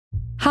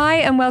Hi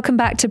and welcome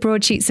back to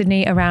Broadsheet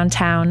Sydney Around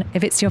Town.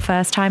 If it's your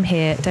first time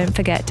here, don't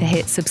forget to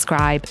hit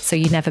subscribe so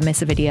you never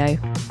miss a video.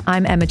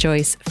 I'm Emma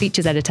Joyce,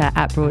 features editor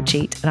at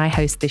Broadsheet, and I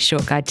host this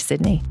short guide to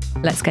Sydney.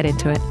 Let's get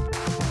into it.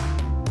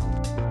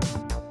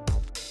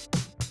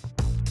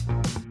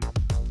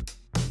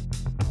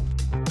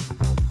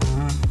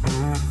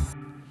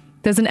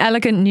 There's an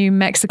elegant new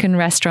Mexican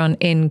restaurant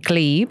in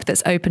Glebe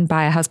that's opened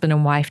by a husband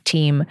and wife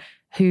team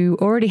who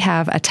already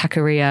have a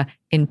taqueria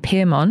in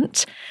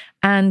Piermont.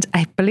 And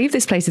I believe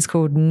this place is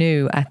called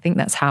New. I think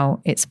that's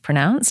how it's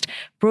pronounced.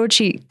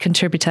 Broadsheet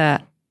contributor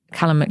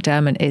Callum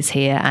McDermott is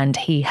here and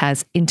he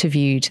has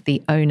interviewed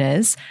the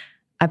owners.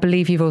 I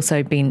believe you've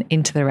also been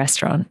into the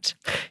restaurant.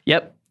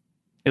 Yep.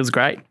 It was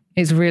great.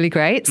 It's really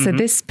great. So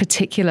this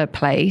particular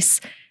place,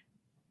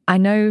 I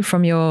know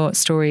from your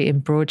story in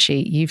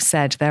Broadsheet, you've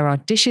said there are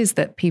dishes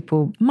that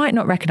people might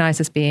not recognize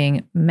as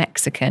being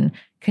Mexican.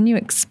 Can you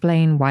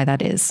explain why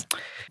that is?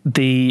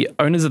 The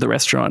owners of the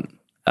restaurant,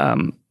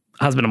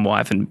 husband and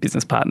wife and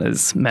business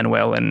partners,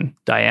 Manuel and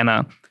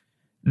Diana,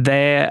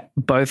 they're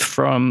both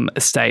from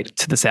a state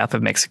to the south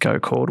of Mexico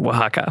called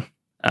Oaxaca.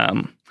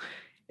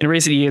 In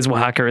recent years,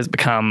 Oaxaca has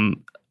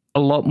become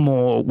a lot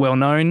more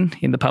well-known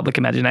in the public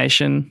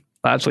imagination,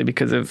 largely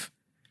because of,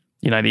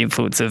 you know, the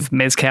influence of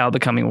Mescal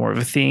becoming more of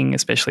a thing,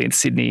 especially in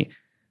Sydney.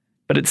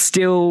 But it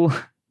still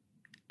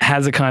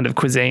has a kind of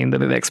cuisine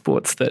that it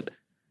exports that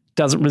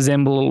doesn't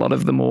resemble a lot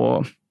of the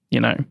more, you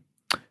know,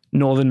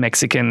 northern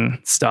Mexican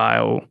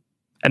style.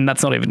 And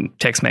that's not even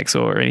Tex-Mex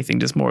or anything,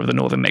 just more of the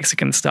northern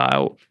Mexican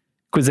style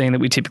cuisine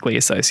that we typically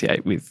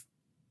associate with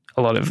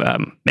a lot of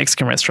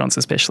Mexican restaurants,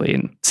 especially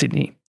in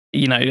Sydney.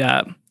 You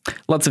know,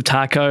 lots of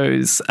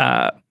tacos.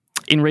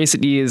 In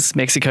recent years,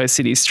 Mexico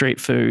City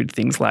street food,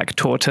 things like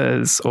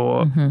tortas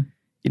or,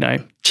 you know,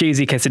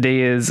 cheesy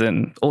quesadillas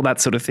and all that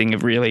sort of thing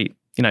have really,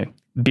 you know,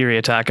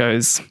 birria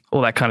tacos,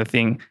 all that kind of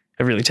thing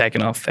have really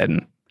taken off.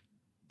 And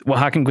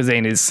Oaxacan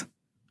cuisine is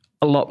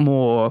a lot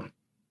more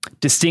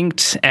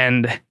distinct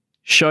and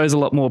shows a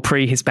lot more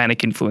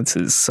pre-Hispanic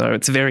influences. So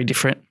it's a very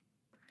different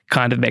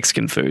kind of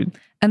Mexican food.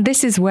 And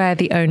this is where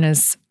the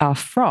owners are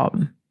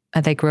from.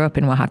 They grew up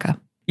in Oaxaca.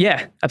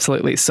 Yeah,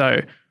 absolutely.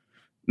 So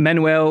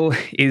Manuel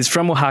is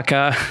from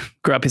Oaxaca,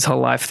 grew up his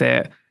whole life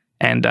there.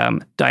 And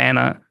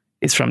Diana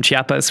is from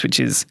Chiapas, which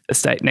is a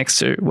state next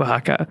to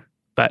Oaxaca,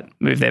 but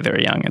moved there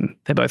very young. And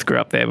they both grew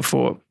up there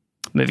before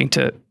moving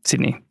to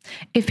Sydney.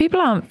 If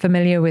people aren't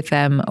familiar with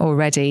them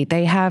already,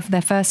 they have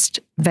their first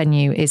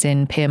venue is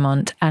in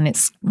Piermont and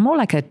it's more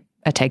like a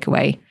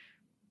takeaway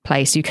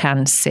place. You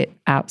can sit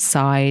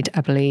outside,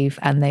 I believe,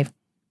 and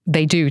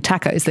they do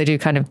tacos. They do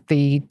kind of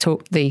the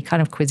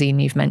kind of cuisine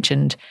you've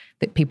mentioned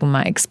that people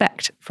might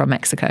expect from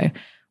Mexico.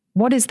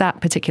 What is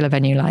that particular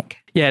venue like?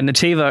 Yeah,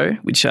 Nativo,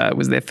 which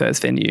was their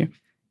first venue,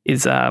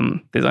 is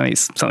there's only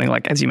something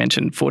like, as you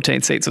mentioned,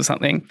 14 seats or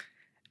something.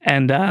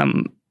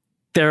 And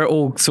there are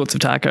all sorts of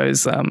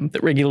tacos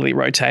that regularly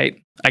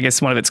rotate. I guess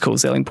one of its cool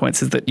selling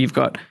points is that you've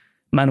got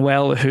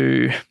Manuel,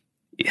 who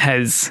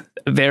has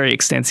a very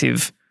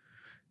extensive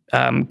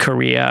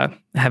career,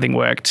 having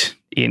worked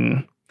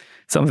in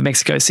some of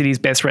Mexico City's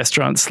best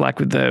restaurants, like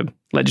with the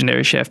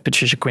legendary chef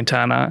Patricia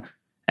Quintana,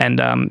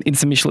 and in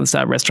some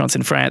Michelin-star restaurants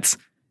in France.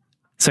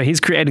 So he's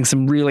creating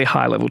some really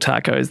high-level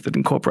tacos that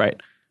incorporate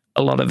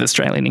a lot of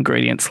Australian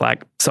ingredients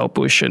like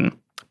saltbush and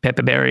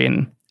pepperberry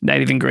and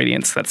native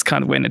ingredients. That's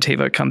kind of where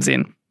Nativo comes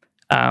in.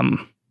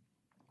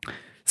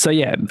 So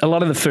yeah, a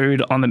lot of the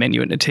food on the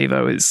menu at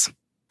Nativo is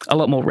a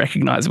lot more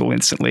recognizable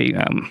instantly.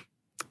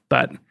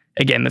 But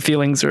again, the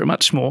feelings are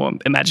much more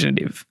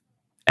imaginative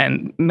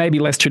and maybe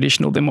less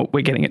traditional than what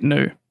we're getting at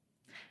New.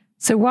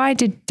 So why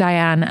did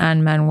Diane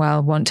and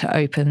Manuel want to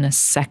open a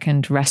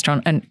second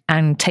restaurant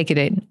and take it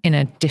in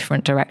a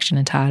different direction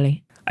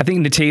entirely? I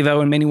think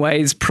Nativo in many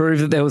ways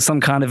proved that there was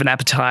some kind of an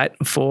appetite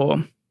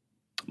for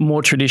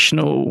more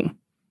traditional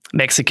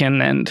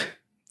Mexican, and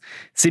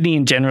Sydney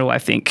in general, I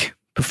think,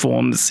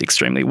 performs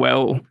extremely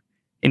well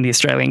in the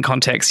Australian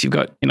context. You've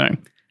got, you know,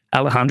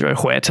 Alejandro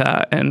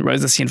Huerta and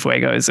Rosa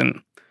Cienfuegos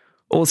and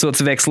all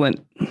sorts of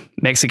excellent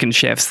Mexican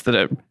chefs that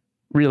are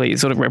really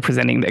sort of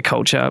representing their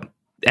culture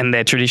and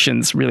their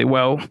traditions really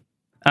well.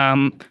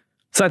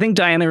 So I think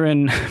Diana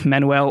and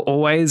Manuel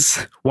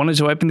always wanted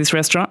to open this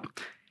restaurant.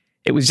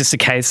 It was just a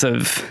case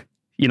of,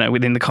 you know,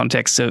 within the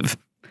context of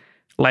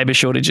labor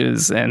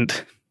shortages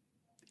and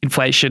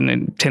inflation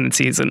and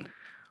tendencies and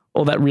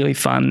all that really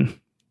fun,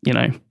 you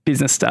know,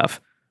 business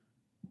stuff.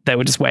 They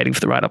were just waiting for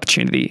the right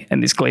opportunity.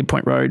 And this Glebe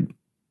Point Road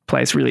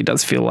place really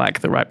does feel like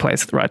the right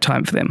place at the right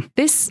time for them.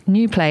 This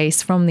new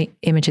place, from the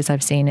images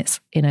I've seen, it's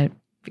in a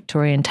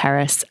Victorian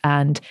terrace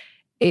and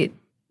it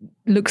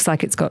looks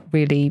like it's got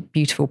really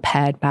beautiful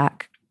pared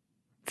back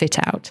fit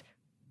out.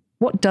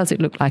 What does it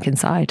look like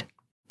inside?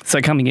 So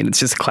coming in, it's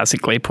just a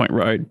classic Glebe Point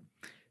Road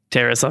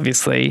terrace,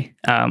 obviously.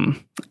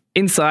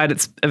 Inside,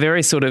 it's a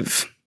very sort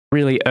of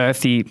really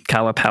earthy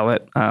colour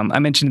palette. I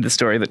mentioned in the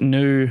story that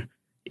New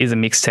is a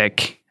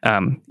Mixtec,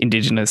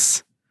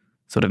 indigenous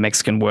sort of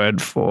Mexican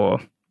word for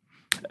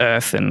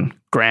earth and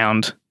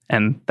ground,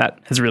 and that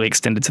has really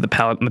extended to the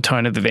palette and the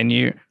tone of the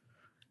venue.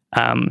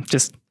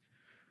 Just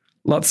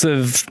lots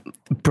of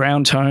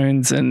brown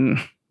tones, and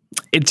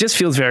it just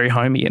feels very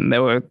homey. And they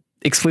were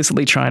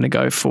explicitly trying to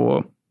go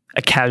for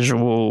a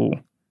casual,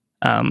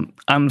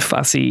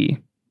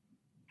 unfussy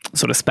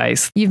sort of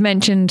space. You've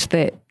mentioned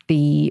that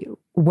the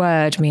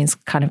word means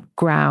kind of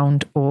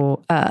ground or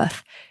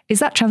earth. Is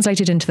that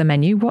translated into the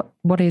menu?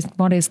 What is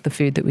the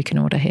food that we can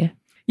order here?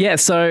 Yeah,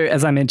 so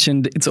as I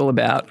mentioned, it's all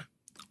about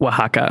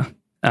Oaxaca.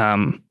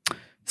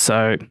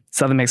 So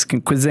Southern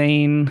Mexican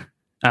cuisine,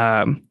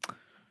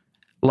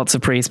 lots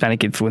of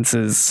pre-Hispanic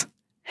influences,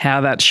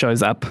 how that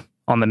shows up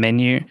on the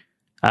menu.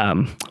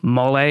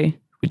 Mole,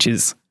 which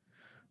is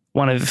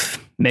one of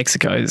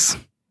Mexico's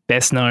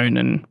best known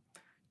and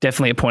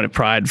definitely a point of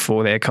pride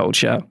for their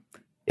culture.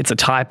 It's a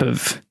type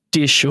of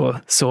dish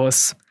or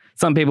sauce.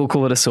 Some people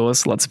call it a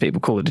sauce. Lots of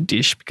people call it a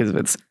dish because of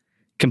its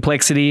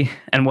complexity.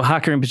 And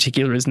Oaxaca in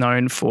particular is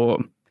known for,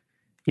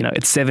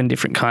 it's 7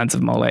 different kinds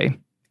of mole.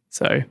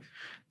 So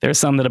there are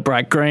some that are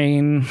bright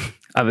green,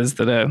 others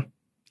that are,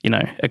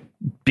 a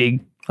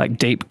big, like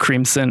deep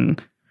crimson.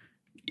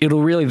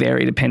 It'll really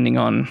vary depending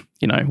on,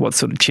 what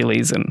sort of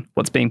chilies and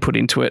what's being put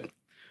into it.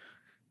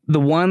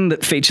 The one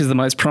that features the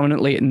most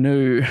prominently at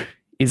Nu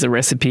is a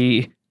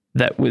recipe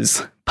that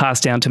was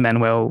passed down to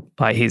Manuel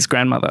by his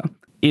grandmother.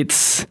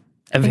 It's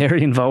a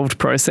very involved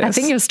process. I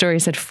think your story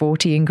said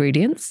 40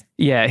 ingredients.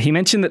 Yeah, he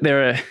mentioned that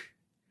there are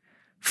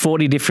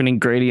 40 different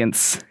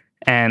ingredients,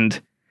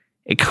 and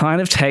it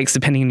kind of takes,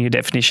 depending on your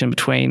definition,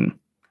 between,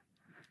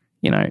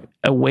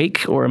 a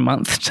week or a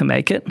month to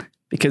make it,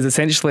 because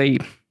essentially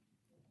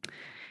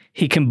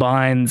he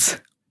combines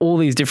all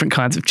these different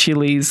kinds of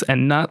chilies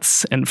and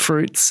nuts and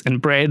fruits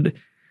and bread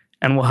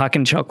and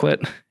Oaxacan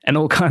chocolate and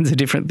all kinds of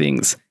different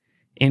things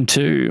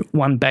into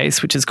one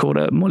base, which is called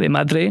a mole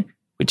madre,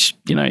 which,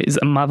 is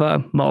a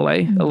mother mole,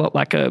 a lot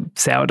like a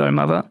sourdough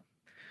mother.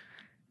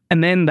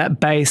 And then that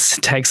base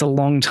takes a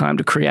long time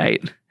to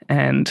create,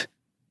 and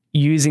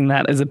using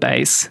that as a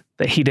base,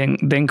 that he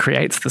then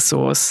creates the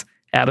sauce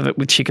out of it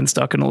with chicken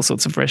stock and all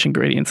sorts of fresh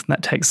ingredients, and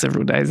that takes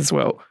several days as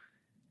well.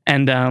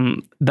 And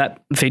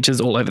that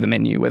features all over the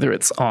menu, whether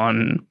it's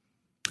on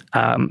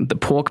the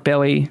pork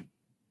belly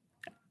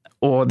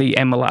or the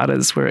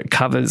enmiladas, where it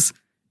covers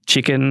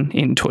chicken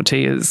in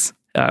tortillas.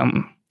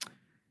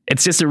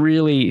 It's just a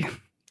really,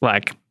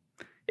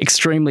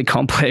 extremely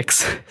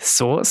complex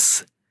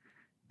sauce.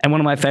 And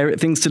one of my favorite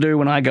things to do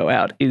when I go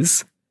out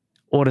is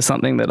order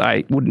something that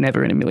I would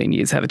never in a million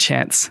years have a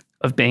chance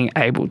of being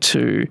able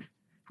to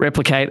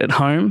replicate at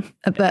home.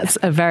 That's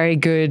a very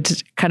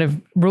good kind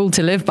of rule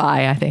to live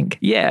by, I think.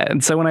 Yeah.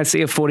 And so when I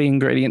see a 40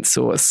 ingredient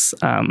sauce,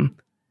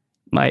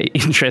 my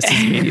interest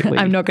is immediately.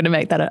 I'm not going to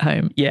make that at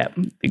home. Yeah,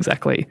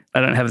 exactly. I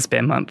don't have a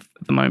spare month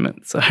at the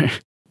moment. So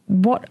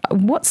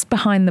what's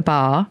behind the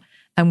bar,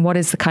 and what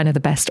is the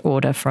best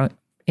order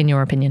in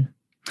your opinion?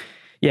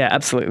 Yeah,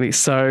 absolutely.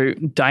 So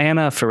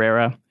Diana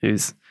Ferreira,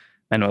 who's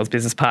Manuel's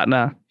business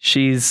partner,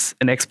 she's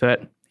an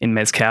expert in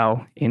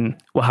Mescal in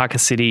Oaxaca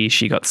City.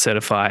 She got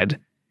certified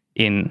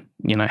in,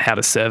 how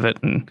to serve it,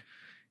 and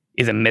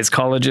is a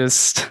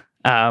mescologist.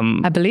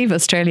 I believe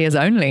Australia's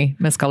only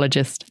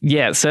mescologist.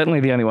 Yeah, certainly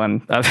the only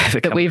one I've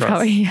ever come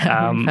across. We've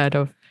heard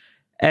of.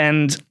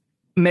 And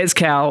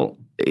Mescal,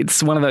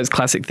 it's one of those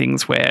classic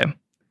things where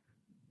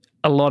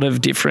a lot of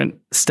different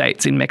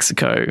states in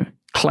Mexico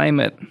claim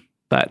it,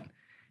 but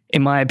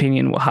in my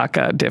opinion,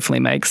 Oaxaca definitely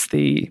makes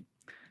the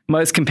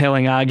most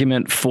compelling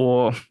argument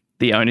for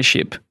the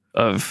ownership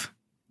of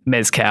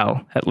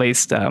Mescal, at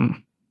least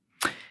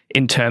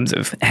in terms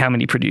of how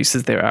many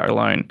producers there are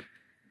alone.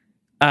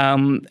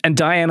 And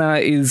Diana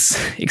is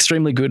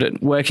extremely good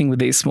at working with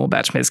these small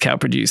batch Mescal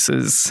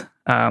producers.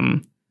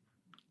 The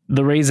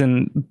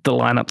reason the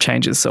lineup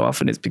changes so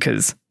often is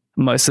because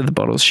most of the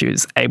bottles she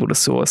was able to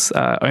source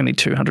are only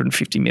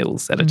 250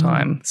 mils at a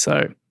time.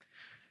 So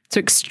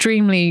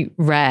extremely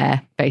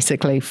rare,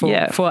 basically,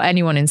 for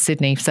anyone in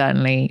Sydney,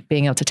 certainly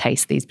being able to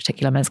taste these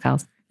particular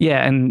mezcals.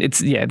 Yeah, and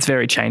it's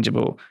very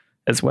changeable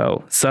as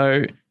well.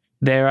 So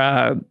there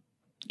are,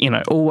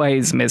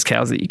 always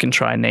mezcals that you can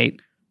try neat.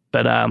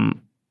 But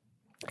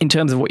in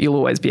terms of what you'll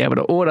always be able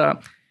to order,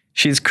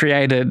 she's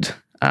created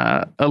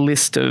a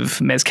list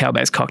of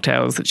mezcal-based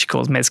cocktails that she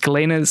calls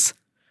mezcalinas.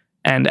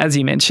 And as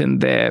you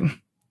mentioned, they're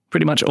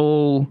pretty much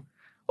all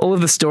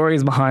of the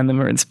stories behind them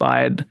are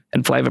inspired,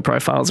 and flavor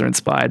profiles are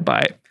inspired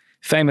by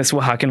famous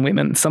Oaxacan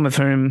women, some of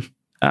whom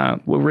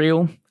were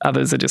real,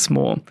 others are just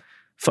more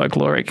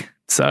folkloric.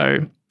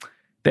 So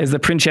there's the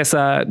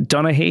Princesa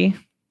Donají,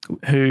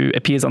 who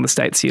appears on the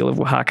state seal of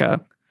Oaxaca.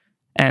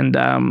 And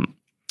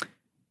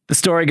the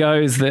story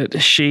goes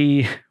that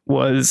she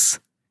was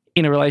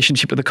in a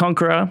relationship with a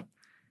conqueror.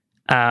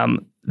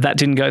 That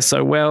didn't go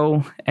so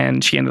well,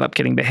 and she ended up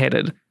getting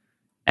beheaded.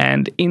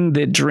 And in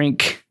the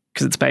drink,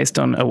 because it's based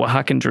on a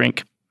Oaxacan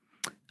drink,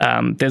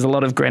 there's a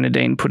lot of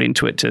grenadine put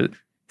into it to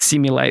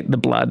simulate the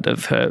blood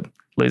of her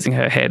losing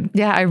her head.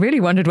 Yeah, I really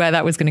wondered where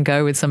that was going to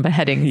go with some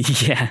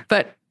beheadings. Yeah.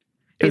 But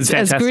it's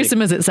as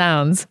gruesome as it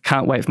sounds.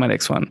 Can't wait for my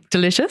next one.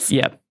 Delicious?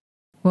 Yep.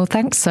 Well,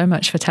 thanks so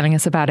much for telling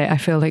us about it. I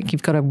feel like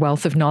you've got a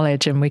wealth of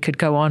knowledge and we could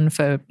go on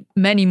for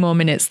many more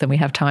minutes than we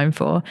have time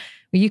for.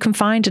 You can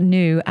find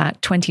New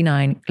at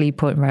 29 Glebe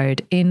Point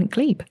Road in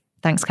Glebe.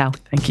 Thanks, Cal.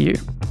 Thank you.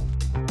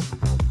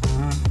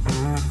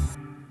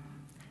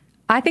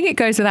 I think it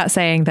goes without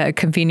saying that a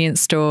convenience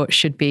store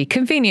should be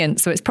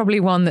convenient, so it's probably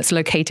one that's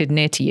located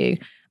near to you.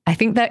 I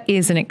think there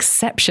is an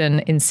exception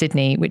in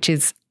Sydney, which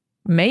is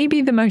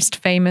maybe the most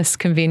famous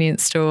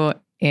convenience store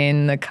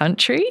in the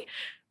country.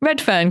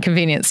 Redfern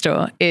convenience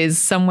store is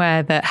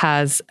somewhere that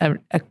has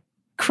a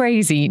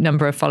crazy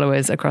number of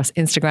followers across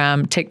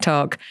Instagram,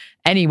 TikTok,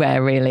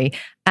 anywhere really.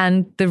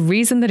 And the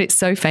reason that it's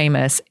so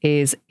famous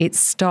is it's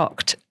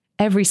stocked,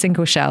 every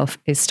single shelf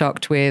is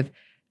stocked with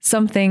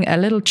something, a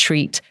little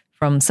treat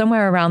from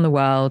somewhere around the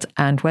world.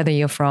 And whether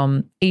you're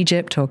from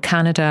Egypt or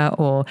Canada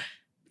or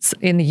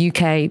in the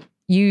UK,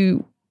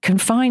 you can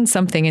find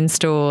something in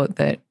store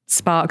that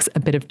sparks a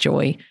bit of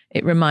joy.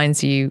 It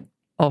reminds you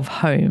of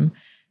home.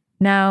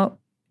 Now,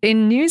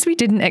 in news we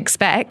didn't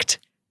expect,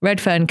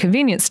 Redfern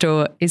convenience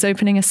store is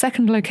opening a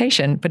second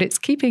location, but it's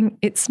keeping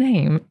its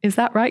name. Is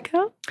that right,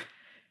 Carl?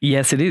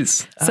 Yes, it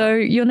is. So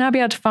you'll now be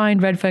able to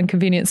find Redfern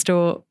convenience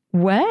store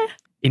where?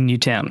 In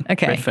Newtown.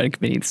 Okay. Redfern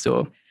convenience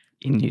store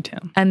in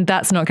Newtown. And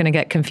that's not going to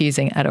get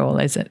confusing at all,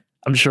 is it?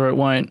 I'm sure it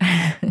won't.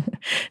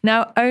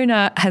 Now,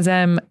 owner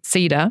Hazem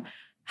Cedar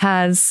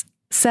has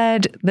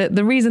said that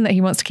the reason that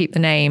he wants to keep the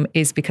name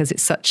is because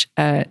it's such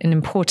an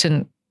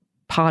important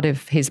part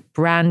of his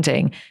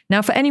branding.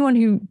 Now, for anyone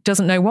who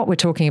doesn't know what we're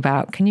talking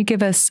about, can you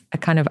give us a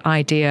kind of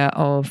idea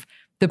of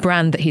the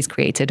brand that he's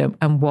created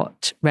and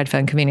what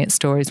Redfern Convenience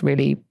Store is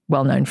really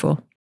well known for?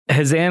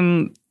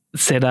 Hazem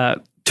Cedar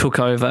took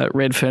over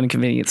Redfern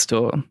Convenience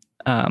Store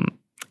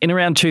in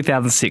around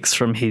 2006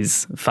 from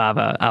his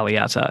father, Ali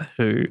Atta,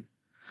 who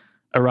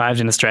arrived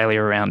in Australia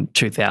around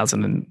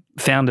 2000 and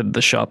founded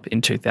the shop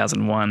in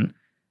 2001.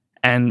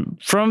 And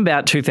from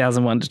about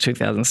 2001 to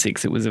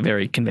 2006, it was a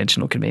very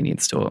conventional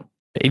convenience store.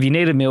 If you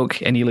needed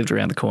milk and you lived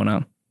around the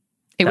corner,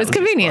 it was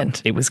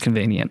convenient. It was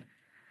convenient.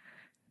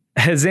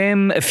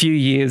 Hazem, a few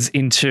years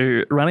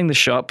into running the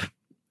shop,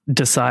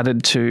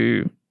 decided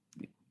to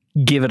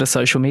give it a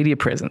social media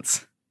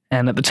presence.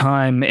 And at the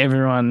time,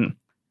 everyone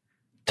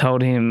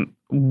told him,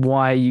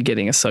 why are you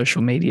getting a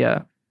social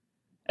media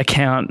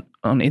account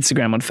on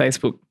Instagram, on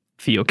Facebook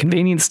for your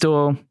convenience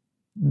store?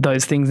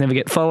 Those things never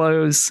get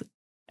follows.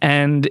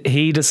 And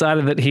he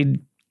decided that he'd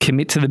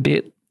commit to the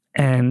bit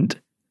and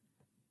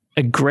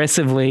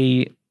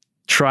aggressively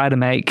try to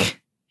make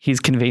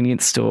his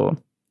convenience store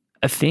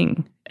a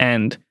thing.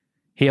 And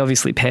he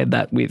obviously paired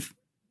that with,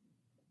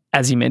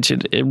 as you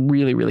mentioned, a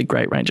really, really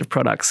great range of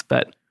products.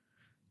 But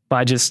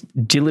by just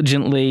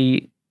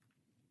diligently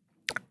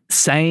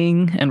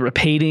saying and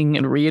repeating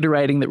and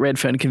reiterating that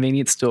Redfern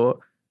Convenience Store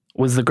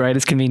was the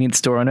greatest convenience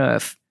store on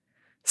earth,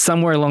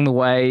 somewhere along the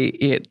way,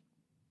 it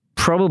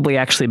probably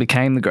actually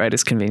became the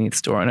greatest convenience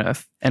store on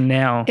earth. And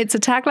now it's a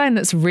tagline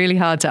that's really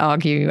hard to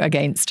argue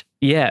against.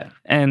 Yeah.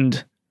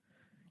 And,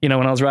 you know,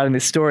 when I was writing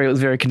this story, it was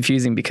very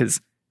confusing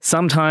because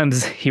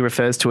sometimes he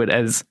refers to it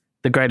as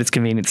the greatest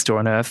convenience store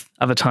on earth.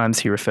 Other times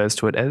he refers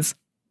to it as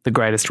the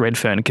greatest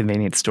Redfern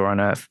convenience store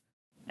on earth.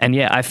 And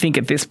yeah, I think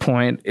at this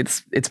point,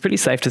 it's pretty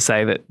safe to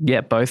say that,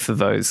 yeah, both of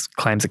those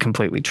claims are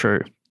completely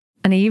true.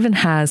 And he even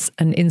has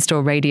an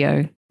in-store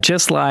radio.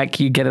 Just like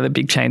you get at a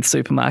big chain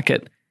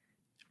supermarket,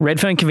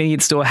 Redfern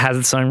Convenience Store has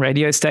its own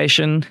radio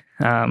station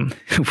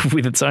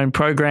with its own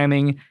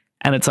programming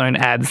and its own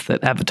ads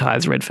that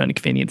advertise Redfern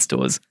Convenience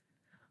Store's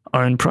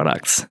own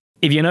products.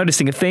 If you're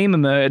noticing a theme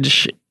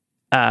emerge,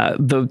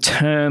 the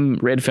term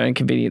Redfern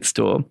Convenience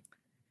Store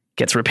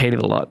gets repeated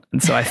a lot.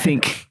 And so I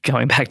think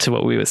going back to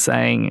what we were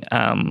saying,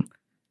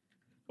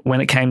 when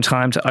it came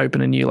time to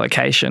open a new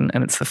location,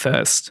 and it's the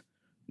first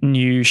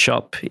new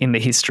shop in the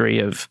history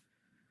of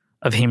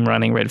him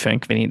running Redfern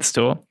Convenience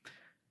Store,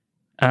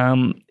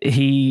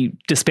 he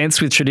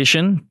dispensed with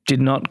tradition, did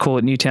not call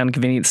it Newtown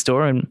Convenience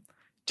Store, and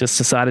just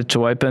decided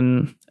to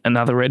open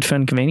another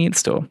Redfern Convenience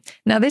Store.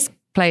 Now, this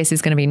place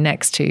is going to be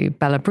next to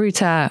Bella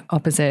Bruta,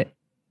 opposite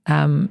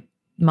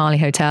Marley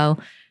Hotel.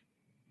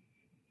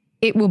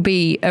 It will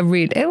be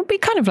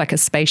kind of like a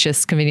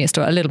spacious convenience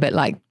store, a little bit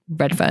like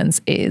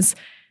Redfern's is.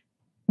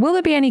 Will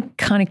there be any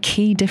kind of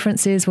key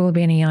differences? Will there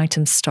be any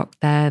items stocked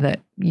there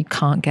that you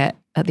can't get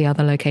at the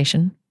other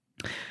location?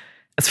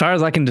 As far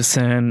as I can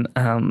discern,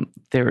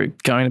 there are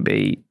going to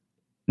be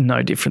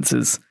no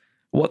differences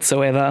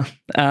whatsoever.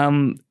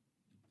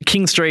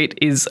 King Street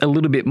is a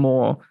little bit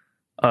more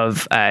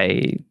of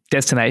a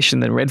destination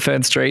than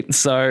Redfern Street,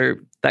 so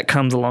that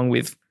comes along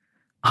with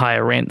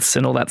higher rents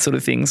and all that sort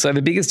of thing. So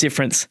the biggest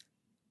difference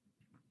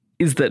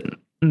is that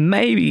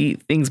maybe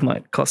things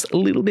might cost a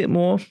little bit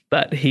more,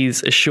 but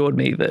he's assured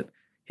me that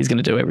he's going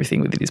to do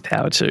everything within his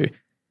power to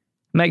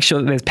make sure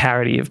that there's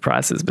parity of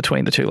prices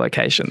between the two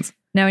locations.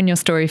 Now, in your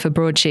story for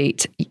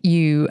Broadsheet,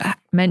 you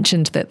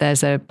mentioned that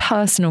there's a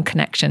personal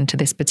connection to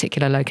this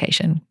particular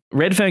location.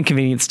 Redfern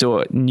Convenience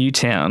Store,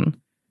 Newtown,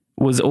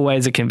 was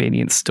always a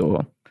convenience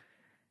store.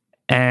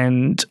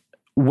 And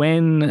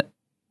when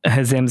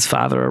Hazem's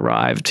father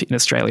arrived in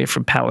Australia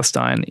from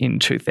Palestine in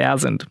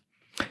 2000,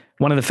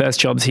 one of the first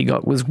jobs he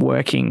got was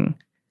working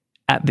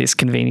at this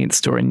convenience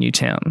store in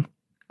Newtown.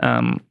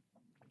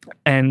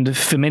 And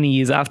for many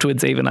years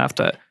afterwards, even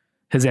after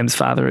Hazem's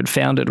father had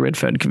founded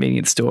Redfern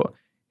Convenience Store,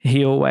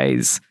 he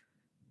always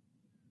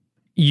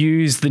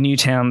used the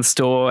Newtown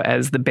store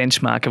as the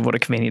benchmark of what a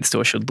convenience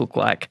store should look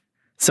like.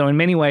 So in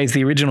many ways,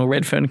 the original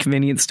Redfern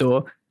Convenience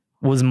Store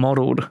was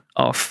modelled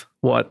off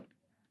what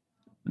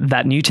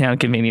that Newtown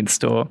convenience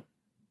store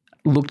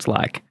looked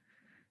like.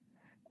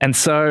 And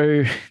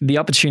so the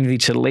opportunity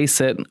to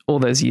lease it all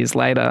those years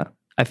later,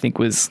 I think,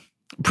 was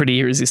pretty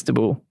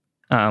irresistible.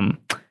 And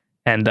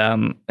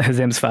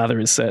Hazem's father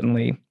is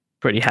certainly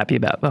pretty happy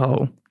about the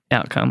whole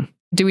outcome.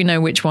 Do we know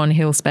which one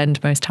he'll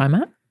spend most time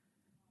at?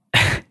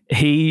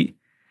 He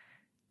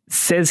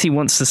says he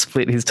wants to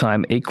split his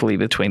time equally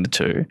between the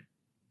two,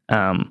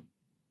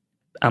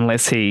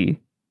 unless he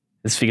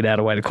has figured out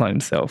a way to clone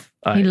himself.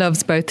 He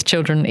loves both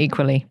children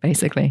equally,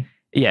 basically.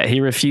 Yeah, he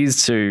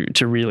refused to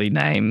really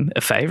name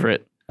a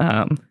favourite.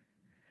 And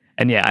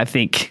yeah, I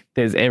think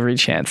there's every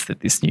chance that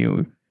this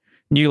new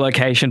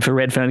location for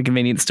Redfern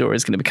Convenience Store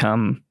is going to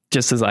become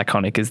just as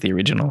iconic as the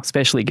original,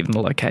 especially given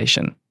the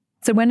location.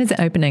 So when is it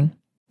opening?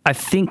 I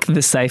think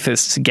the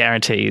safest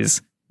guarantee is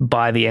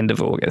by the end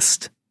of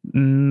August,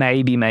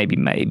 maybe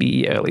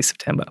early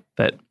September,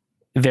 but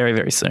very,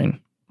 very soon.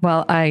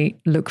 Well, I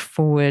look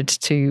forward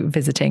to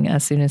visiting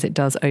as soon as it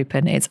does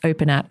open. It's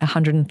open at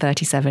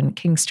 137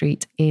 King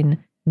Street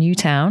in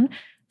Newtown,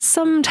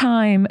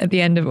 sometime at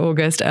the end of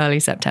August,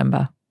 early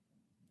September.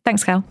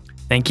 Thanks, Cal.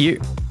 Thank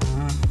you.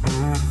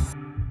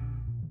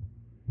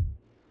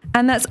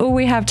 And that's all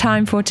we have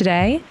time for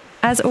today.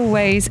 As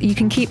always, you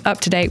can keep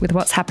up to date with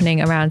what's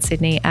happening around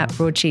Sydney at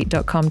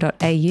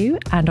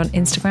broadsheet.com.au and on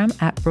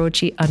Instagram at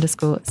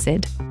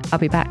broadsheet_Sid. I'll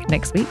be back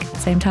next week,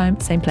 same time,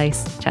 same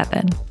place. Chat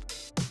then.